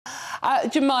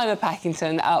Jemima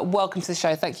Packington, welcome to the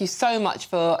show. Thank you so much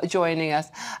for joining us.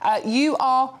 You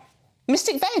are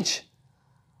Mystic Veg.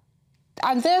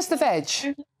 And there's the veg.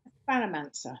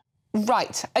 Asparagus.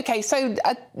 Right. OK, so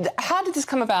how did this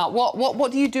come about?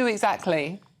 What do you do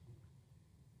exactly?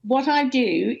 What I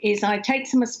do is I take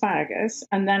some asparagus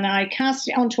and then I cast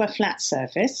it onto a flat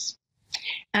surface.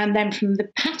 And then from the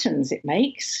patterns it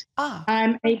makes,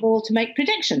 I'm able to make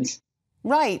predictions.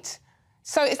 Right.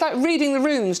 So it's like reading the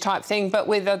rooms type thing, but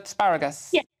with asparagus?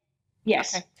 Yeah.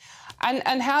 Yes. Okay.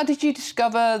 And how did you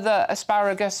discover that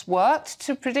asparagus worked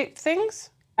to predict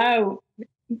things? Oh,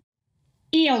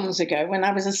 eons ago when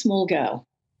I was a small girl.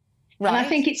 Right. And I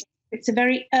think it's a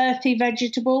very earthy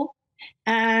vegetable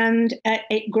and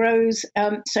it grows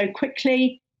so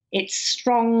quickly, it's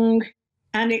strong,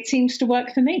 and it seems to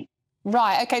work for me.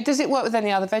 Right, OK. Does it work with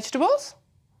any other vegetables?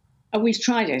 Oh, we've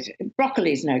tried it.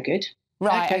 Broccoli's no good.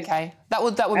 Right, OK. That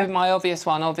would be my obvious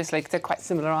one, obviously, because they're quite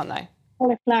similar, aren't they?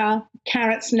 Cauliflower,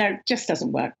 carrots, no, just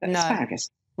doesn't work. But no.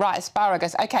 Asparagus. Right,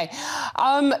 asparagus. OK.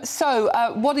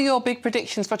 So what are your big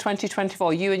predictions for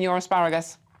 2024, you and your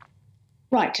asparagus?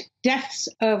 Right, deaths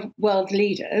of world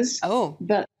leaders. Oh.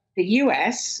 But the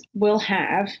US will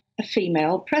have a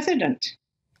female president.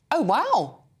 Oh,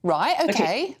 wow. Right,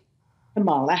 OK.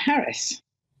 Kamala Harris.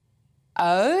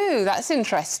 Oh, that's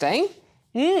interesting.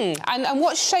 And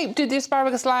what shape did the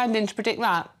asparagus land in to predict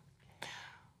that?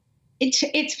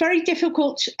 It's very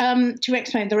difficult to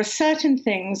explain. There are certain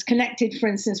things connected, for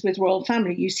instance, with royal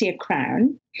family. You see a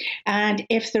crown, and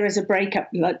if there is a breakup,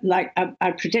 like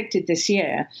I predicted this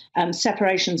year,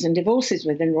 separations and divorces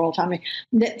within royal family,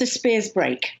 the spears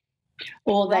break,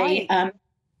 or they,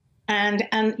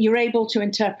 and you're able to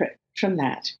interpret from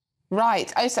that.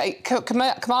 Right. Oh, so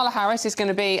Kamala Harris is going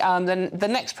to be the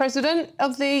next president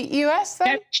of the US,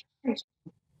 then? No,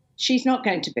 she's not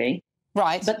going to be.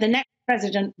 Right. But the next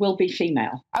president will be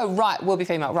female. Oh, right, will be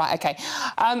female. Right, OK.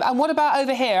 And what about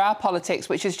over here, our politics,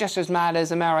 which is just as mad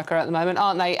as America at the moment,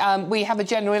 aren't they? We have a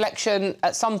general election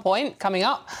at some point coming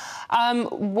up.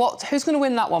 Who's going to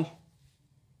win that one?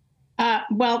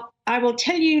 Well, I will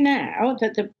tell you now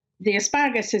that the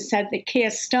asparagus has said that Keir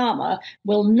Starmer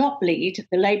will not lead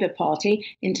the Labour Party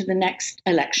into the next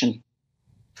election.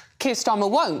 Keir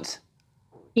Starmer won't?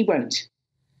 He won't.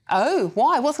 Oh,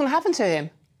 why? What's going to happen to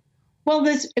him? Well,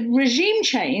 there's a regime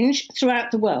change throughout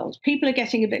the world. People are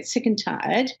getting a bit sick and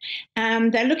tired,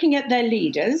 and they're looking at their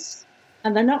leaders,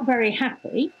 and they're not very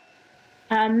happy.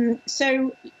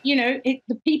 So, you know,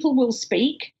 the people will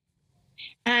speak,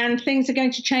 and things are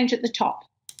going to change at the top.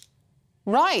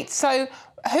 Right. So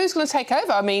who's going to take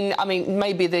over? I mean,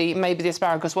 maybe the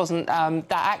asparagus wasn't that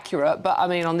accurate, but I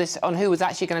mean, on who was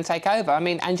actually going to take over? I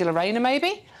mean, Angela Rayner,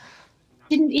 maybe?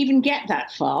 Didn't even get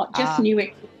that far. Just knew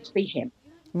it would be him.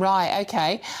 Right.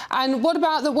 OK. And what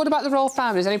about the royal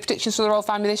family? Is there any predictions for the royal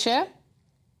family this year?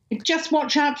 Just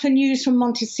watch out for news from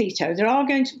Montecito. There are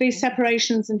going to be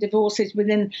separations and divorces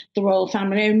within the royal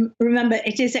family. And remember,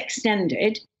 it is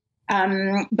extended,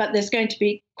 but there's going to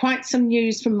be quite some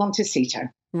news from Montecito.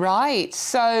 Right.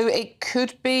 So it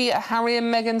could be a Harry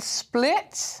and Meghan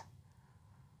split?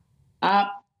 That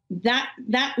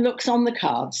looks on the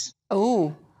cards.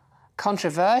 Oh,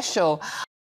 controversial.